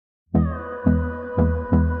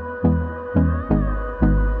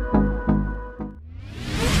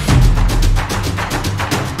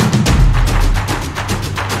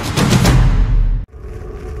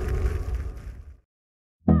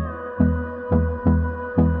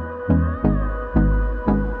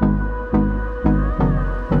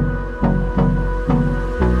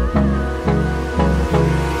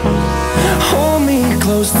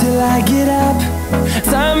close till I get up.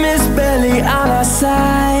 Time is barely on our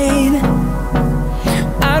side.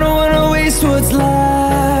 I don't wanna waste what's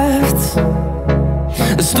left.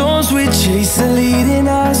 The storms we chase are leading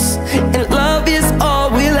us, and love is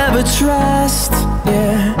all we'll ever trust.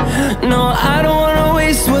 Yeah, no, I don't wanna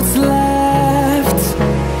waste what's left.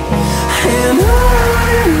 And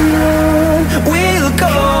on we'll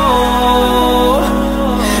go,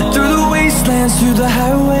 through the wastelands, through the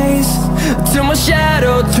highways, till my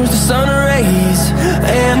shadow turns to sun rays.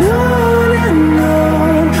 And on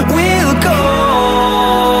we'll go,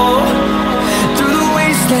 through the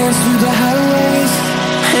wastelands, through the highways,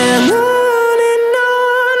 and on we'll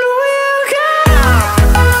go.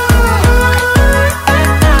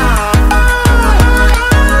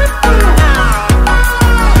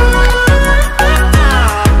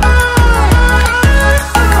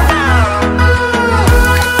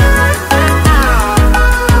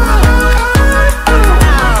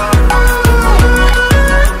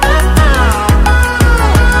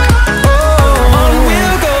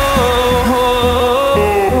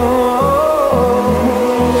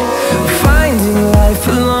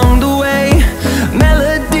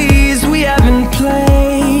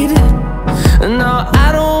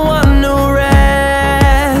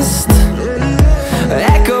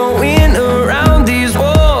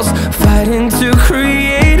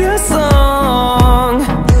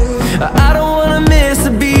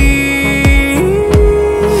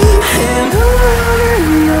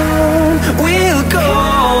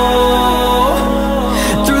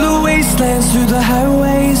 Through the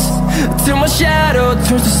highways, till my shadow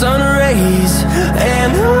turns to sun rays.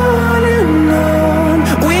 And on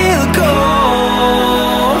we'll go,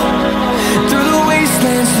 through the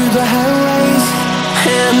wastelands, through the highways,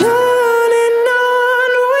 and on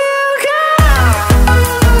we'll go.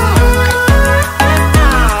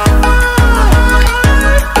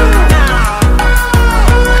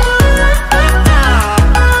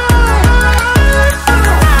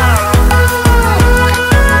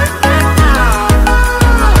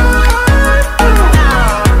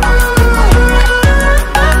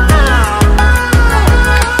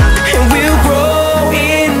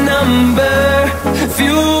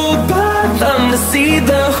 See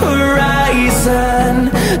the horizon,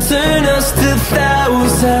 turn us to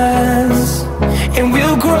thousands, and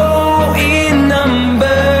we'll grow in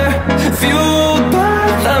number, fueled by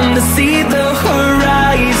them. To see the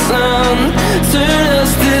horizon, turn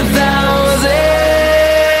us to thousands,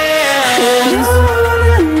 and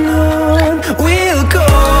on we'll go,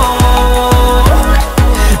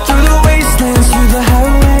 through the wastelands, through the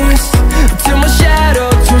highways, till my shadow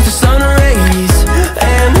turns to sun rays.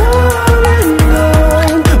 And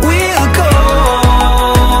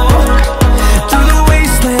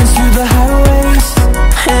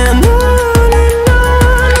and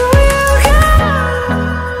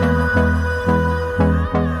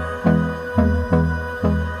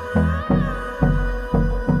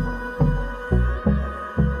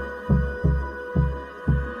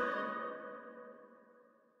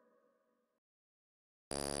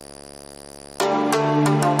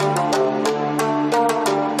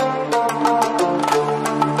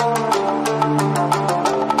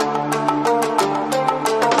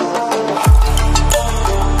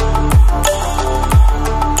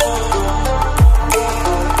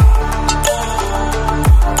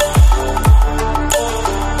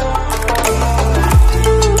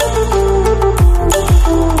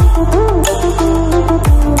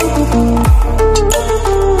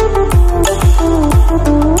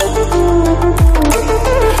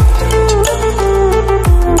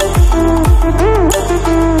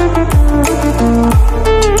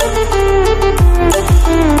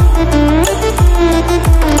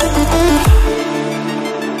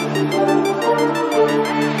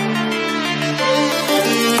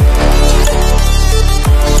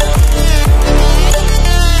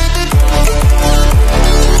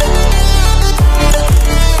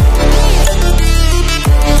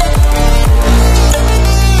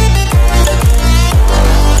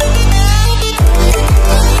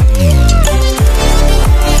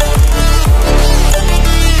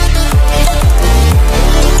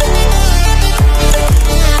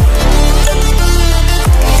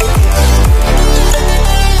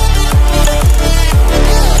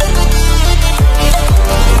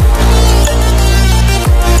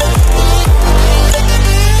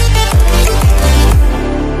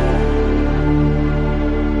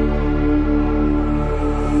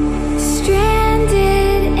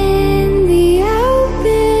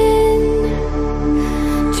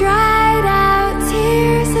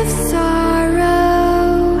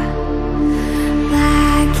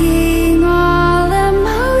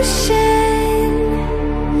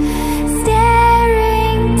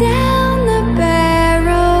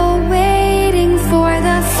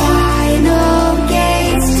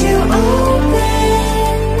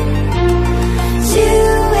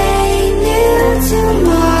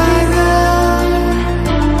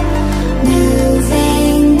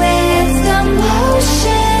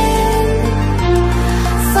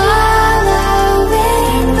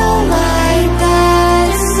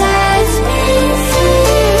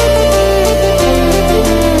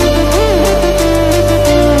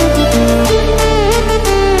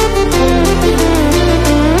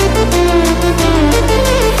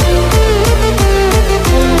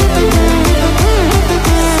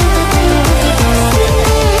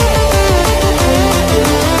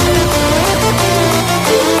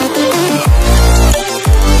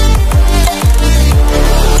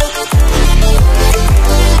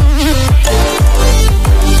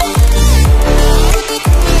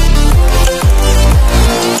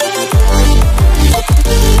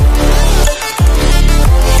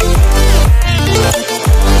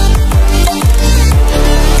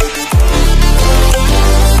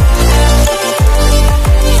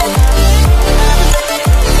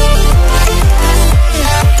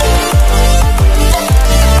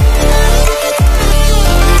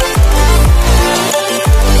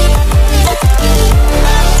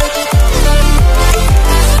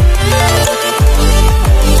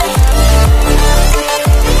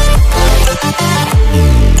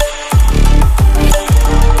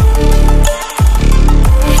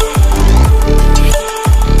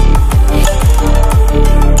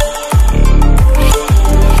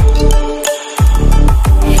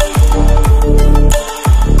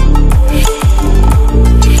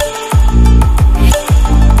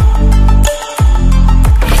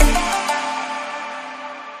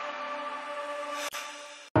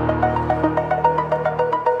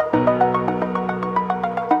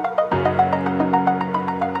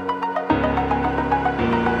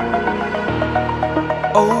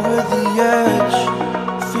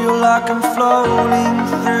like I'm floating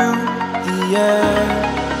through the air.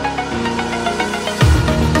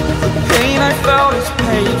 The pain I felt is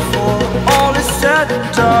paid for, all is said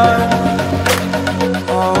and done.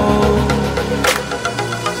 Oh,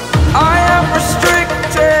 I am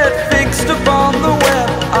restricted, fixed upon the web.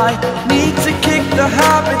 I need to kick the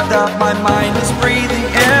habit that my mind is breathing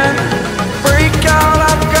in. Break out,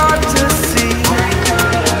 I've got to see.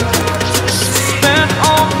 Spent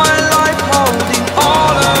all my life holding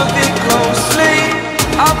all of it closely.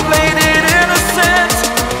 I played it innocent,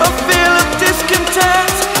 a feel of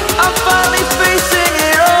discontent. I'm finally facing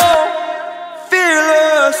it all,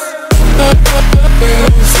 fearless.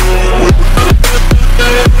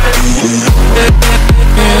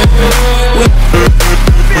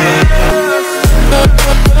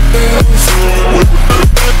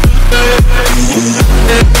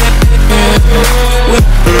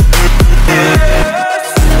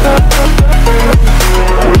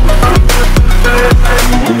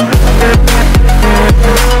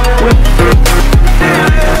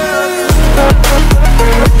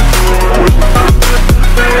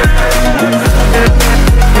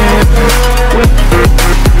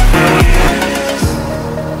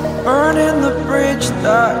 Burning the bridge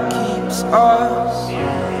that keeps us.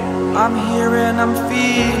 I'm here and I'm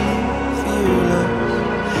feeling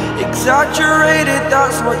fearless. Exaggerated,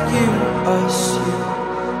 that's what you assume.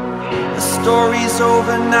 The story's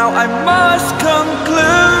over now, I must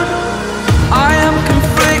conclude. I am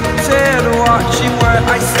conflicted, watching where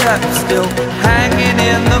I step still, hanging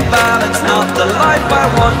in the balance. Not the life I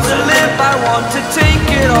want to live, I want to take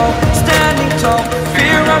it all. Standing tall,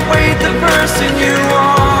 fear I've weighed the person you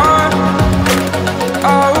are.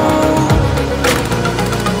 Oh,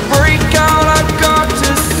 break out, I've got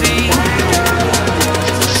to see.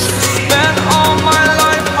 Spent all my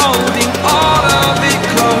life holding all of it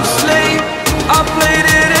closely. I played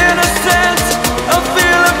it innocent, a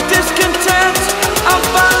feel of discontent. I'm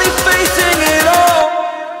finally facing it all,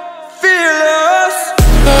 fearless.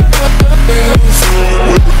 Fearless.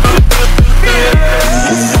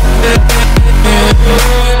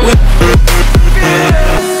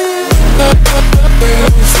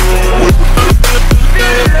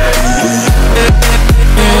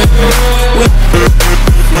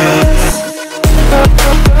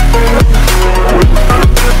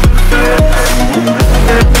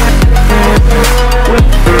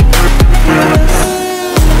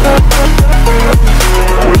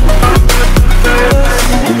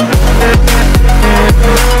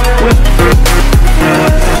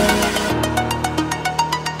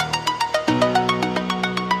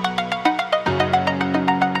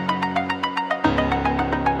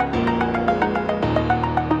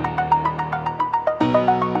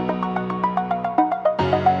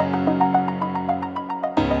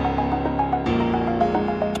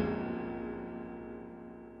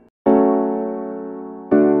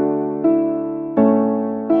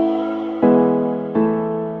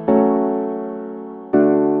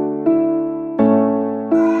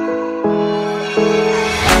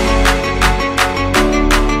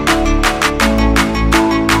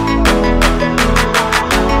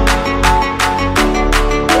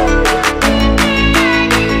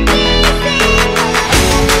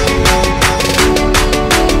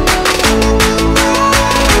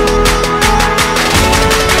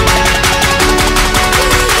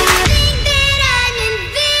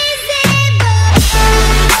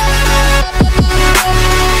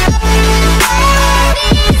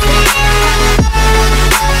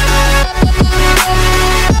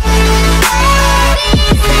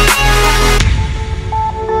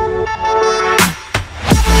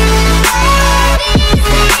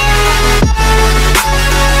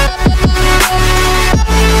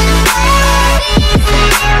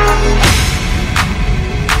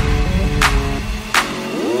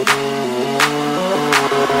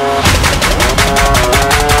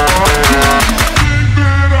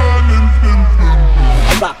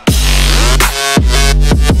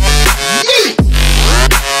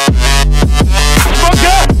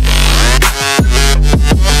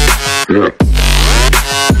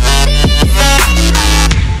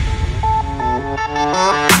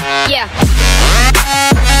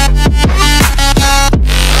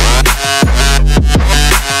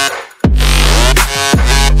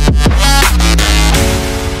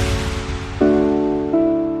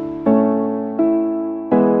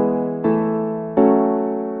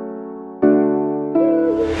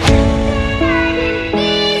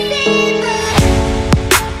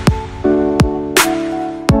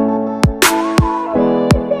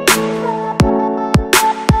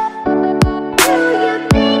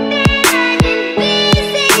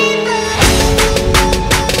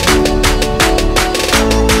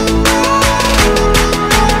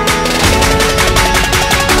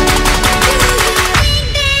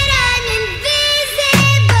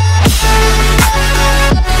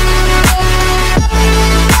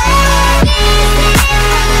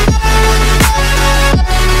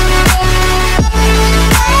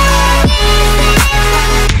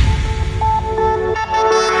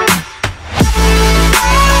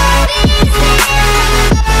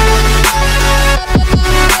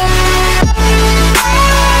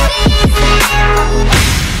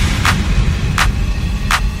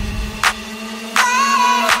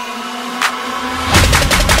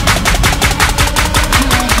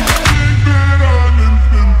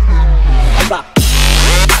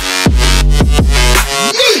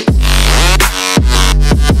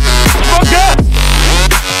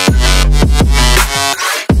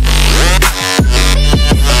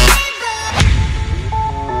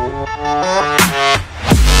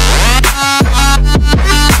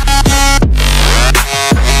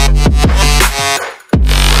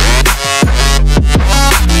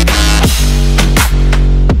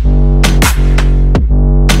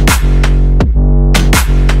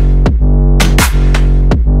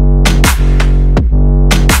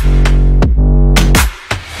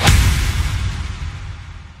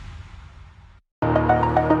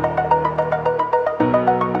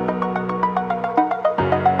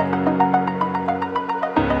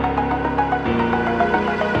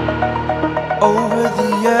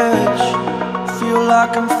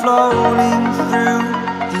 like I'm floating through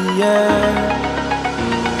the air.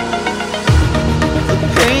 The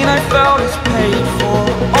pain I felt is paid for,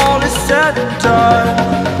 all is said and done.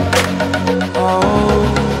 Oh,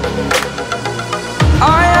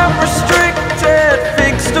 I am restricted,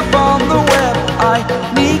 fixed upon the web. I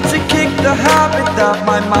need to kick the habit that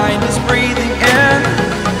my mind is breathing in.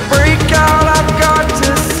 Break out, I've got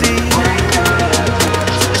to see.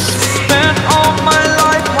 Spent all my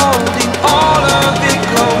life holding all of it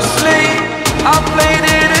closely. I played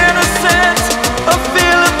it innocent, a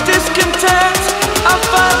feel of discontent. I'm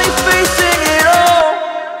finally facing it all,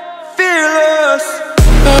 fearless.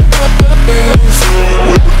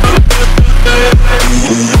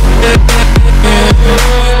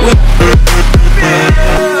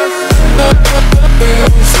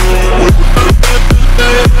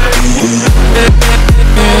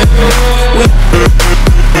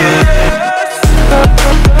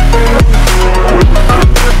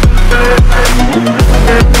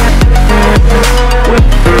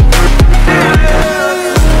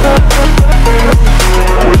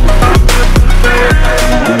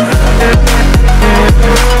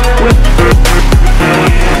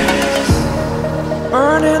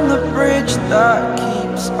 Burning the bridge that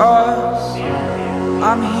keeps us.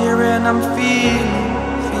 I'm here and I'm feeling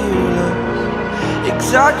fearless.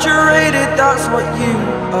 Exaggerated, that's what you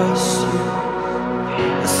assume.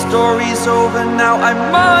 The story's over now, I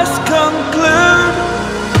must conclude.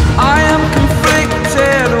 I am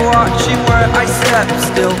conflicted, watching where I step,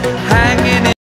 still hanging in.